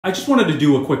I just wanted to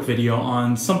do a quick video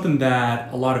on something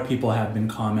that a lot of people have been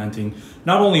commenting,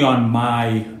 not only on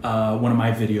my one of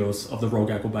my videos of the Rogue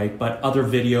Echo Bike, but other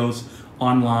videos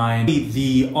online.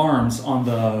 The arms on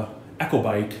the Echo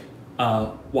Bike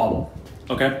wobble,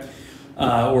 okay?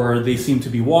 Or they seem to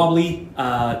be wobbly.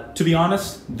 To be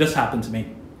honest, this happened to me,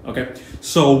 okay?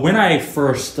 So when I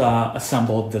first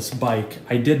assembled this bike,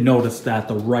 I did notice that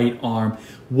the right arm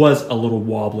was a little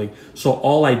wobbly. So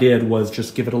all I did was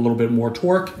just give it a little bit more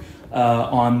torque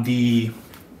on the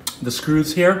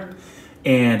screws here,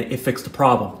 and it fixed the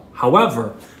problem.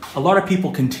 However, a lot of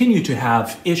people continue to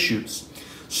have issues.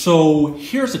 So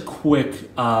here's a quick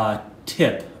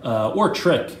tip or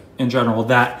trick in general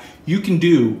that you can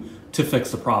do to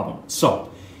fix the problem.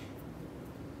 So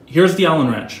here's the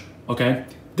Allen wrench, okay?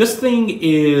 This thing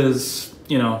is,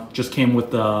 just came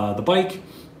with the bike.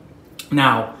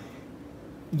 Now,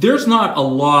 there's not a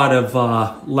lot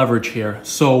of leverage here.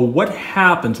 So what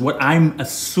happens, what I'm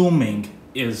assuming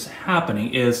is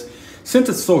happening is, since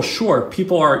it's so short,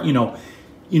 people are,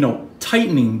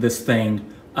 tightening this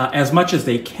thing as much as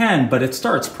they can, but it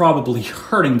starts probably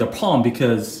hurting the palm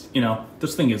because,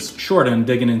 this thing is short and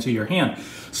digging into your hand.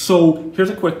 So here's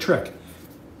a quick trick.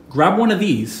 Grab one of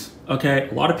these, okay?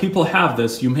 A lot of people have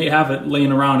this. You may have it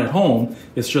laying around at home.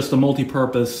 It's just a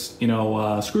multi-purpose,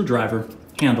 screwdriver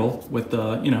handle with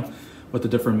the, with the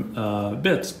different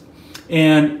bits.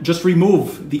 And just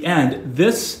remove the end.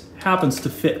 This happens to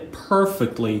fit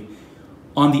perfectly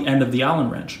on the end of the Allen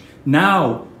wrench.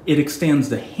 Now, it extends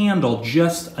the handle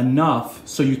just enough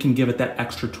so you can give it that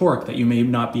extra torque that you may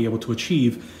not be able to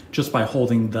achieve just by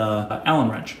holding the Allen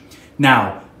wrench.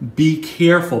 Now, be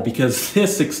careful because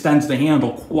this extends the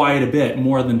handle quite a bit,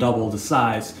 more than double the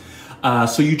size.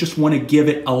 So you just want to give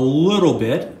it a little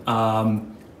bit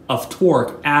of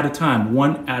torque at a time,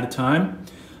 one at a time,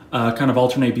 kind of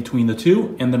alternate between the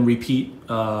two, and then repeat,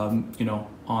 on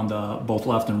the both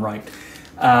left and right.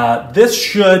 This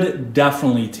should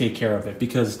definitely take care of it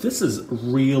because this is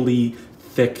really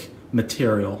thick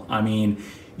material. I mean,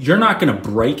 you're not going to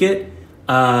break it,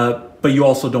 but you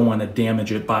also don't want to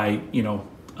damage it by,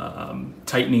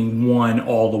 tightening one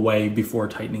all the way before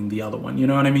tightening the other one. You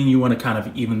know what I mean? You want to kind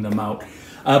of even them out.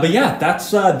 But yeah,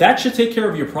 that should take care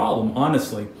of your problem,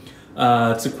 honestly.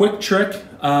 It's a quick trick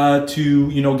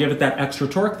to, give it that extra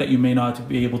torque that you may not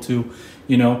be able to,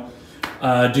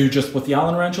 do just with the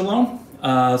Allen wrench alone.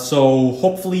 So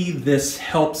hopefully this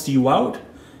helps you out,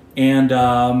 and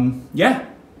yeah,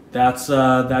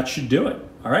 that should do it.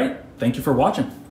 All right, thank you for watching.